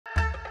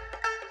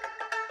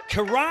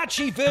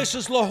Karachi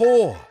versus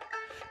Lahore.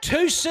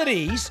 Two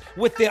cities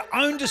with their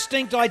own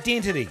distinct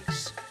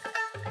identities.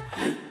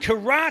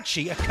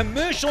 Karachi, a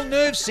commercial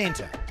nerve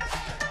centre.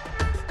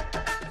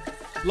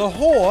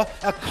 Lahore,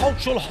 a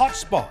cultural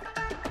hotspot.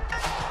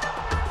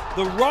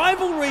 The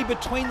rivalry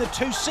between the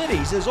two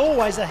cities is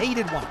always a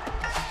heated one,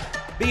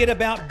 be it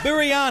about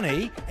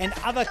biryani and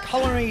other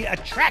culinary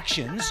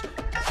attractions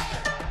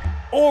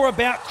or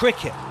about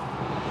cricket.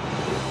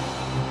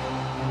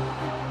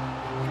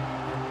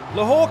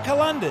 Lahore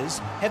Qalandars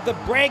have the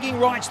bragging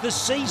rights this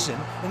season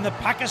in the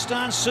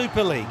Pakistan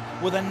Super League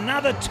with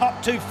another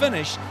top two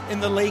finish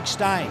in the league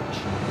stage.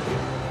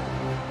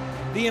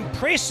 The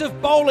impressive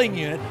bowling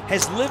unit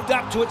has lived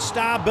up to its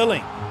star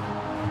billing.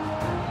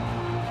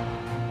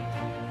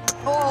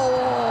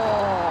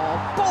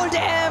 Oh, bowled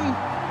him!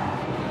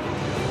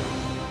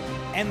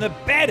 And the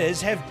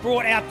batters have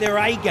brought out their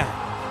A game.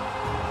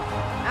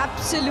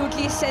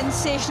 Absolutely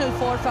sensational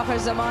for Fakhar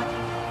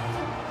Zaman.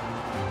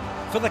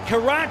 For the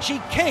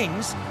Karachi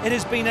Kings, it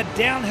has been a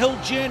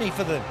downhill journey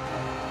for them.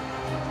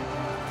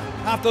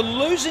 After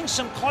losing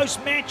some close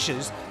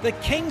matches, the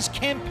Kings'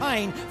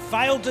 campaign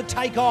failed to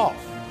take off.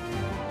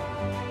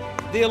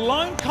 Their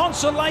lone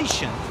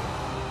consolation,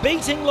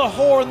 beating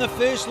Lahore in the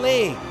first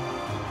leg.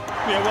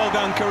 Yeah, well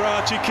done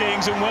Karachi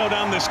Kings and well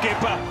done the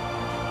skipper.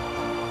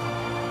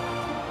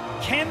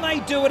 Can they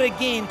do it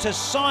again to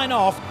sign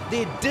off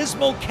their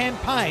dismal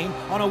campaign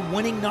on a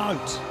winning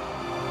note?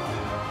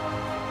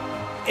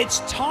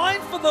 It's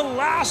time for the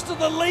last of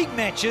the league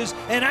matches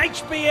in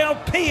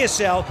HBL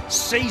PSL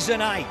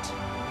Season 8.